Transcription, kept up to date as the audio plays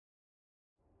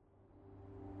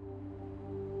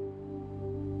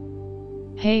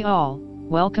Hey all,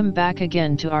 welcome back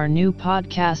again to our new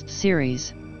podcast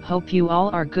series. Hope you all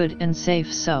are good and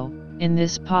safe. So, in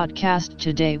this podcast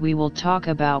today we will talk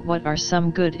about what are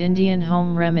some good Indian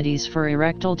home remedies for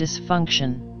erectile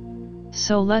dysfunction.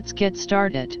 So let's get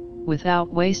started,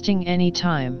 without wasting any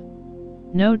time.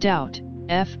 No doubt,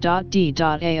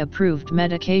 F.D.A approved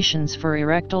medications for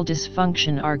erectile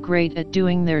dysfunction are great at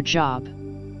doing their job.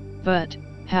 But,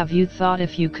 have you thought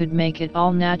if you could make it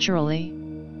all naturally?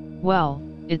 Well,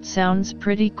 it sounds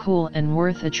pretty cool and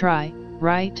worth a try,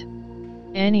 right?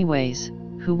 Anyways,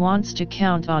 who wants to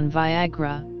count on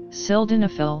Viagra,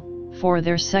 sildenafil, for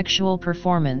their sexual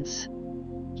performance?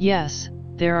 Yes,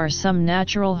 there are some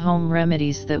natural home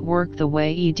remedies that work the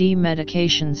way ED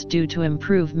medications do to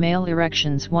improve male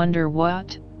erections. Wonder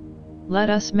what? Let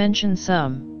us mention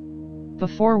some.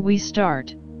 Before we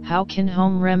start, how can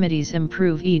home remedies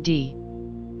improve ED?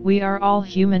 We are all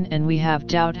human and we have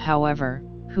doubt. However,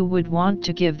 who would want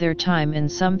to give their time in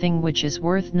something which is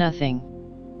worth nothing?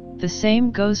 The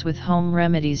same goes with home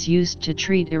remedies used to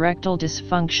treat erectile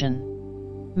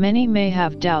dysfunction. Many may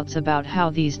have doubts about how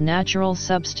these natural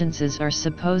substances are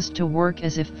supposed to work,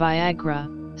 as if Viagra,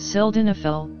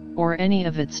 sildenafil, or any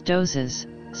of its doses,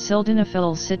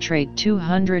 sildenafil citrate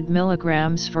 200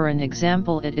 mg for an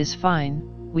example, it is fine,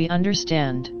 we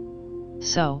understand.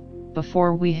 So,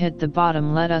 before we hit the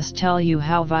bottom, let us tell you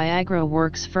how Viagra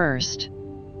works first.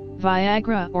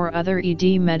 Viagra or other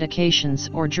ED medications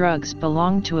or drugs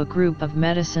belong to a group of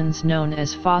medicines known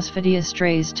as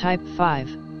phosphodiesterase type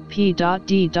 5,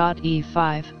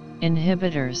 P.D.E5,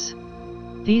 inhibitors.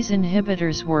 These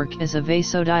inhibitors work as a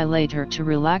vasodilator to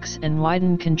relax and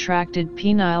widen contracted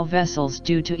penile vessels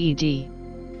due to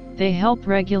ED. They help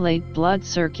regulate blood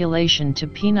circulation to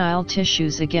penile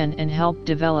tissues again and help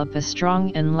develop a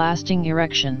strong and lasting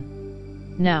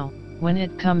erection. Now, when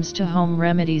it comes to home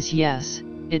remedies, yes,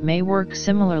 it may work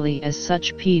similarly as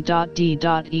such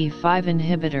P.D.E5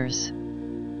 inhibitors.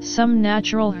 Some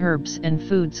natural herbs and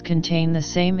foods contain the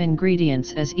same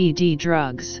ingredients as ED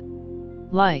drugs.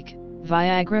 Like,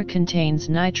 Viagra contains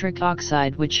nitric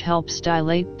oxide, which helps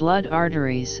dilate blood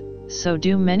arteries, so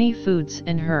do many foods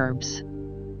and herbs.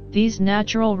 These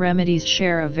natural remedies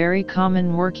share a very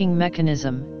common working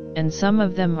mechanism, and some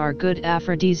of them are good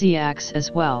aphrodisiacs as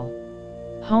well.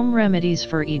 Home remedies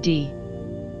for ED.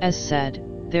 As said,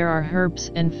 there are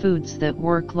herbs and foods that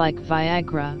work like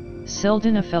Viagra,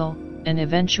 sildenafil, and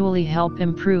eventually help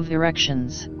improve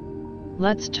erections.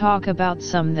 Let's talk about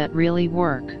some that really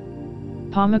work.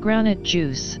 Pomegranate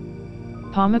juice.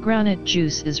 Pomegranate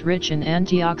juice is rich in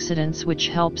antioxidants, which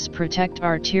helps protect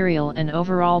arterial and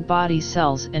overall body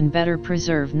cells and better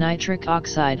preserve nitric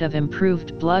oxide of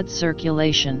improved blood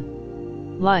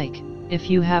circulation. Like, if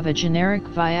you have a generic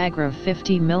Viagra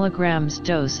 50 mg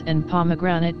dose and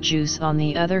pomegranate juice on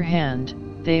the other hand,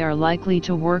 they are likely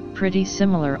to work pretty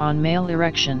similar on male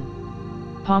erection.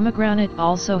 Pomegranate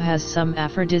also has some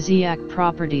aphrodisiac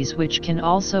properties which can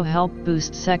also help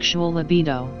boost sexual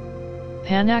libido.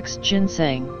 Panax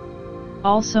ginseng.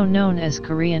 Also known as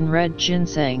Korean red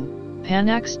ginseng,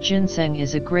 Panax ginseng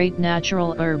is a great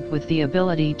natural herb with the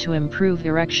ability to improve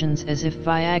erections as if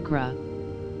Viagra.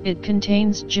 It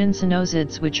contains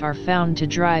ginsenosids, which are found to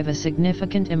drive a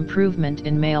significant improvement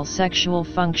in male sexual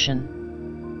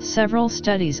function. Several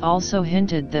studies also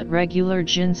hinted that regular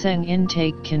ginseng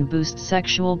intake can boost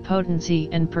sexual potency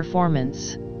and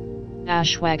performance.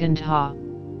 Ashwagandha,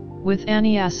 with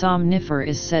antiasomnifer,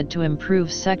 is said to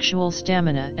improve sexual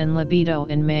stamina and libido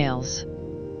in males.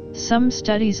 Some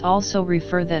studies also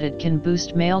refer that it can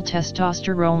boost male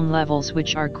testosterone levels,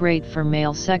 which are great for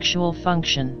male sexual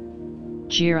function.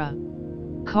 Jeera.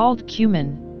 Called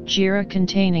cumin, jeera,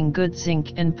 containing good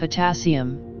zinc and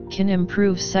potassium, can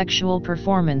improve sexual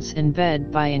performance in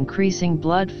bed by increasing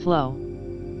blood flow.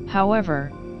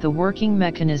 However, the working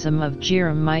mechanism of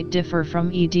jeera might differ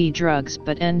from ED drugs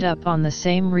but end up on the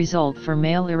same result for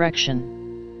male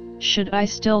erection. Should I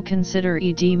still consider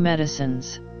ED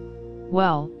medicines?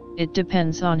 Well, it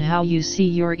depends on how you see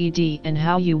your ED and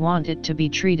how you want it to be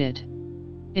treated.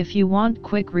 If you want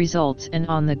quick results and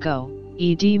on the go,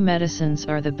 ED medicines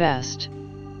are the best.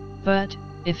 But,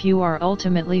 if you are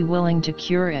ultimately willing to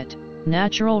cure it,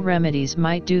 natural remedies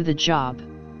might do the job.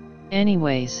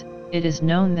 Anyways, it is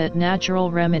known that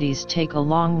natural remedies take a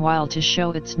long while to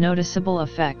show its noticeable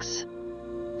effects.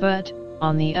 But,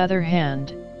 on the other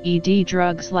hand, ED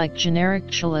drugs like generic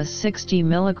Chila 60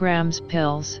 mg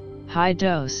pills, high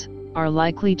dose, are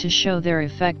likely to show their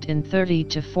effect in 30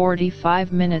 to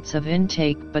 45 minutes of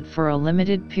intake, but for a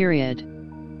limited period.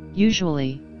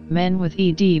 Usually, Men with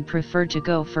ED prefer to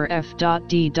go for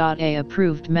F.D.A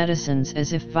approved medicines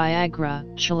as if Viagra,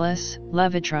 Cialis,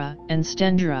 Levitra, and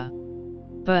Stendra.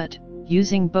 But,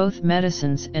 using both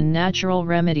medicines and natural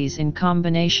remedies in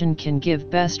combination can give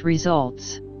best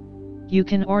results. You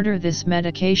can order this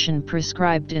medication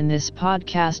prescribed in this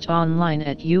podcast online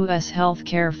at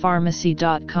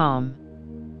ushealthcarepharmacy.com.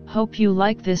 Hope you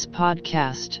like this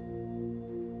podcast.